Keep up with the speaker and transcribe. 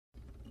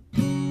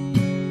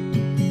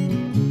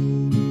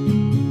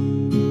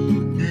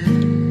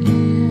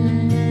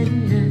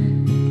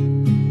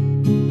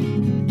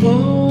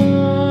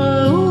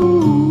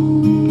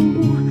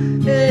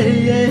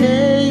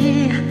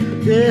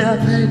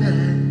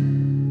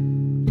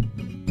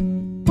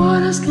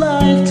has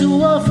life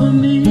to offer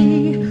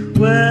me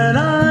when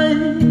I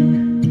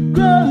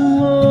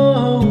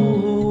grow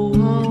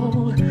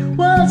old?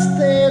 What's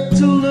there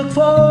to look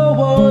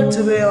forward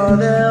to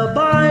beyond their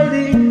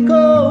biting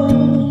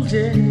cold?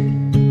 Yeah.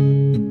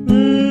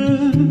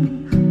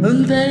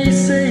 And they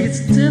say it's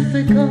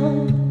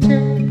difficult,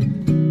 yeah.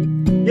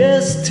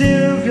 Yes,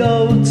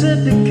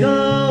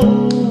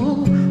 stereotypical.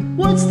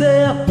 What's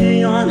there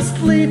beyond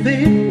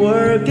sleeping,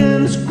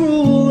 working,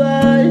 school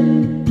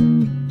life?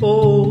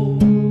 Oh,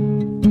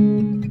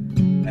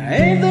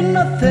 ain't there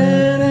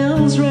nothing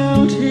else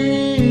round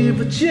here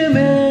but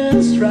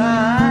Jimmy's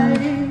right?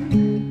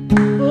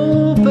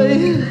 Oh,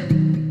 baby,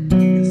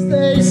 yes,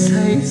 they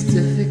say it's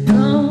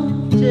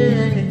difficult,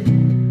 yeah.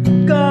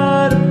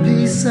 Gotta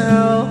be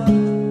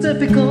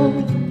so-typical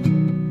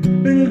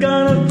and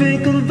gotta be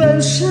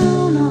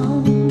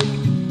conventional.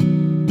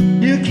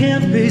 You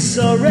can't be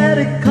so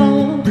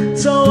radical,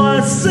 so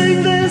I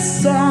sing this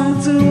song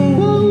to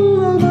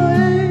all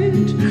my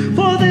age.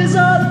 For these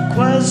are the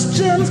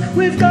questions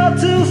we've got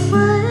to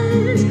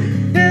face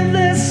in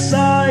this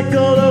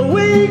cycle that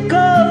we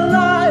call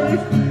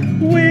life.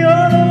 We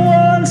are the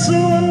ones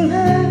who are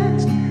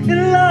next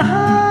in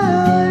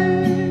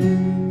line.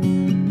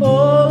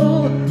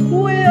 Oh,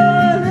 we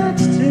are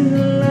next in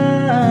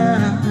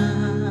line.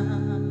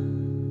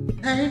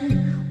 Hey,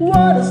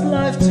 what is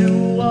life to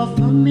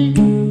offer me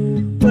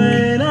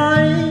when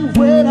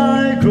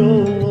I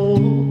grow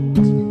old?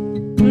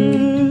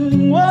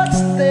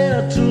 What's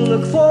there to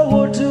look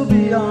forward to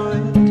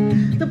beyond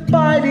the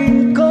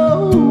biting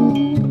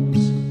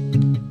colds?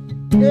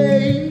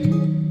 Hey,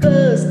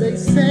 'cause they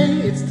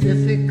say it's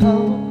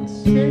difficult,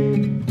 yeah.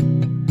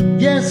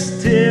 Yes,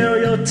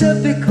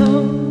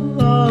 stereotypical.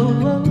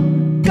 Oh,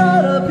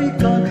 gotta be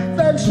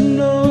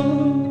conventional.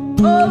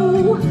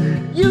 Oh,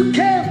 you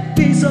can't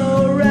be so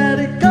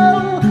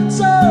radical,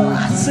 so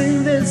I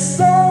sing this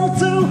song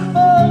to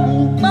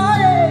all my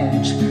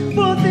age.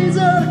 For these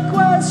are the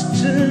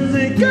questions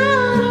they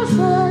gotta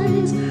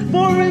face.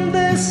 For in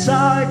this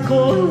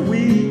cycle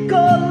we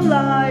call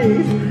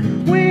life,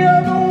 we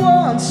are the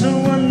ones who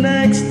are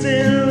next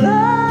in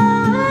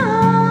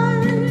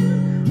line.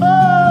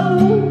 Oh,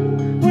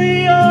 we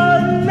are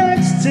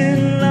next in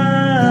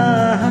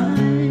line.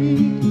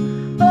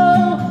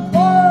 Oh,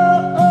 oh,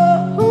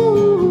 oh,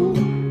 oh.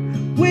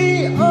 We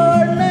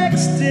are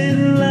next in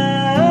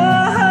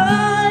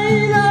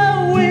line. Oh,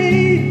 we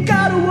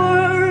gotta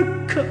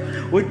work,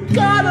 we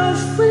gotta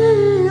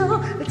feel.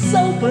 Let's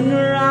open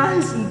our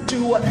eyes and do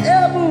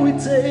whatever we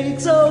take.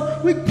 So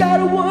we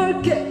gotta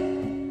work it,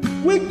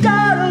 we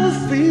gotta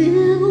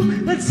feel.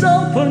 Let's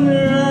open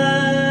our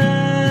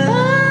eyes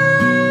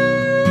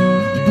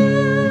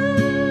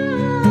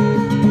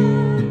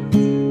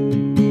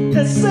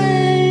and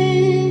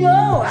sing.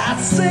 Oh, I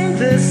sing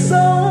this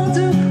song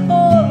to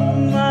all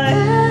my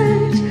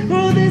age.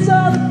 Oh, these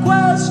are the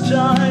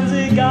questions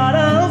you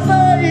gotta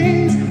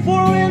face.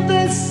 For in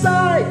this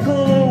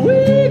cycle we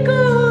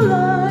call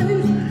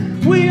life,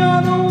 we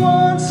are the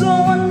ones who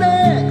are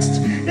next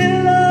in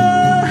line.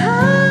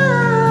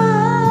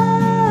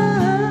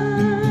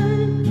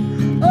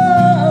 Oh,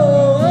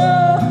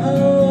 oh,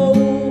 oh,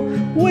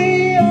 we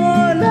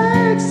are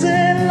next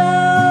in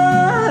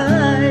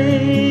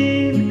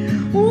line.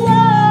 Whoa,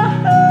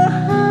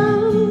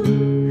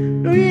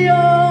 we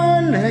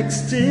are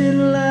next in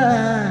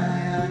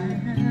line.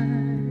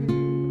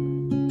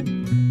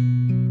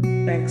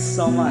 Thanks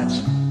so much.